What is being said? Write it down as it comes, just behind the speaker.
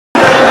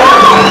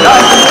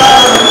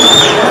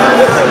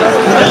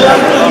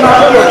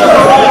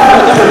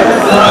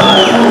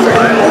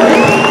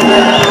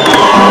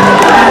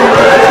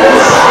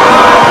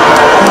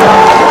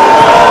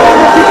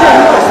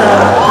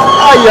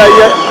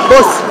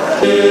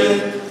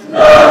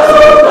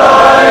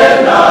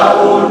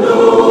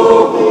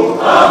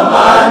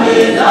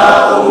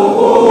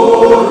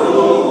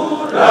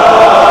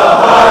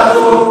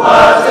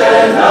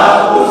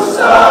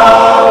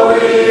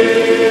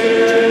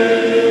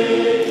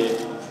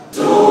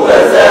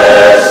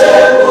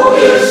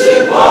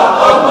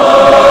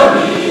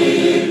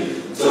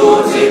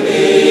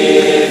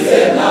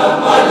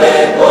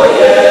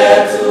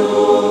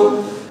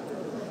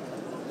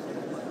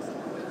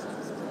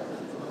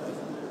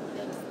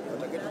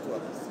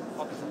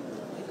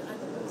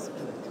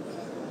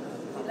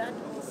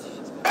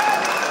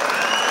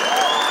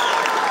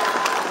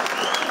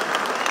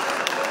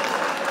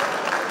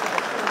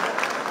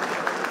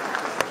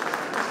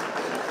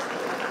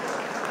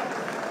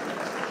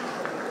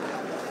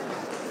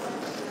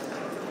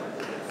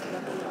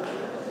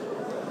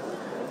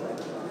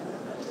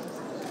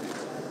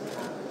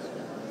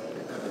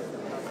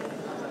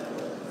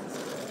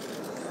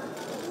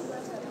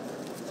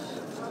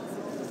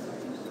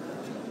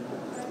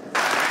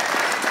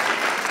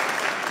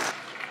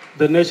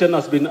The nation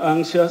has been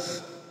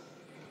anxious,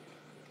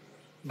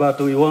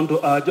 but we want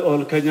to urge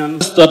all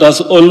Kenyans that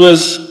has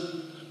always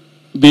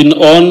been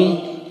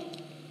on.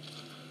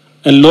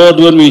 And Lord,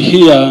 when we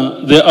hear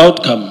the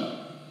outcome,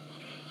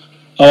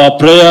 our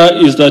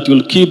prayer is that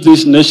you'll keep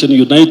this nation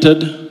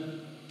united.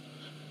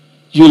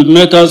 You'll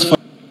make us.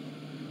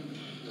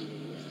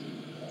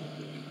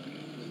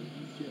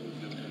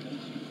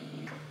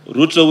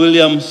 Ruto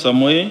William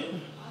Samoei,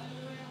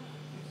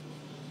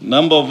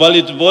 number of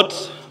valid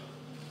votes,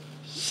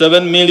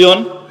 7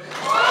 million.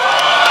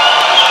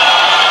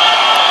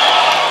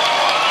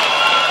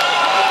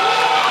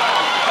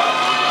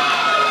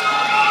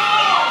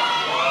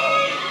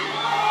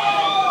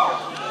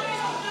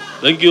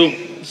 Thank you.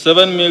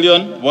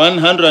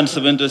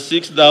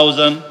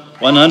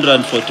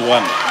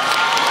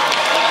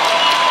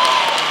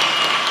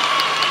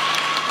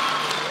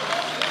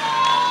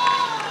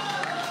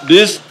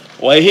 This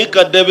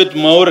Wahika David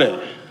Maure,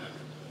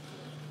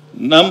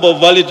 number of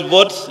valid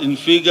votes in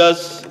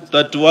figures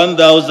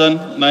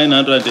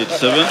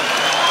 31,987.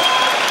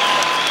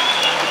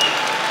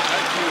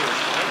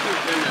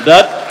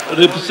 That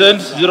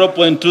represents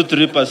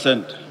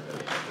 0.23%.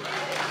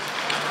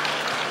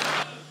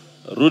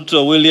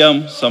 Ruto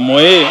William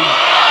Samoei,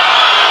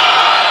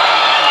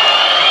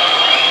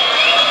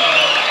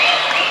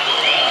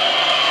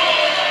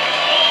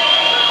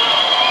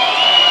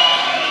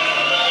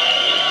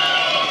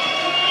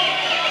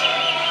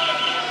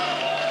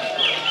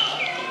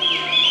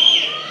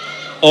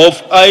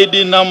 of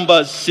ID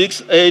number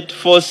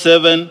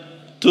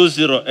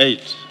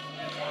 6847208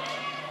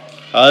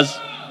 has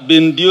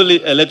been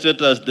duly elected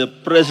as the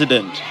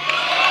president